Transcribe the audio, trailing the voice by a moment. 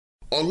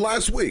on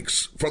last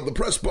week's From the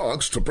Press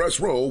Box to Press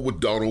Row with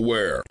Donald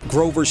Ware.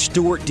 Grover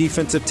Stewart,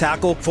 defensive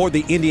tackle for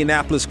the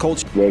Indianapolis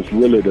Colts. Well, it's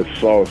really the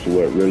sauce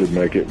what really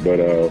make it, but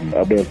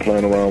I've been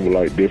playing around with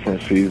like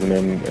different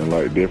seasoning and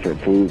like different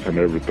foods and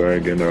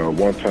everything, and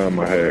one time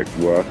I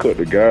cooked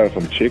the guys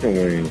some chicken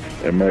wings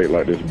and made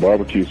like this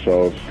barbecue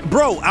sauce.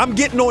 Bro, I'm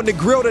getting on the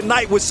grill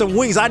tonight with some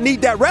wings. I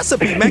need that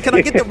recipe, man. Can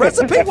I get the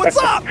recipe? What's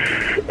up?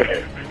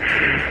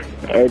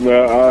 Hey,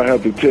 man, I'll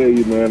have to tell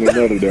you, man,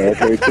 another day. I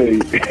can't tell you.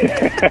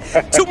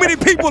 Too many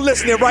people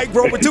listening, right,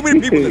 Grover? Too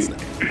many people listening.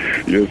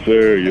 Yes,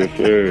 sir. Yes,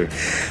 sir.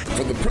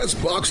 From the Press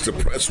Box to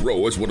Press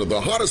Row is one of the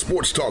hottest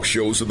sports talk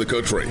shows in the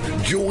country.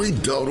 Join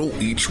Donald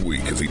each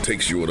week as he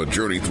takes you on a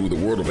journey through the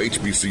world of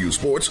HBCU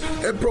sports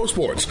and pro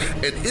sports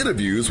and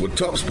interviews with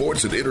top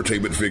sports and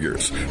entertainment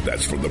figures.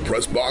 That's From the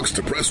Press Box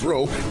to Press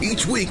Row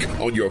each week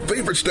on your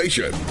favorite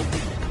station.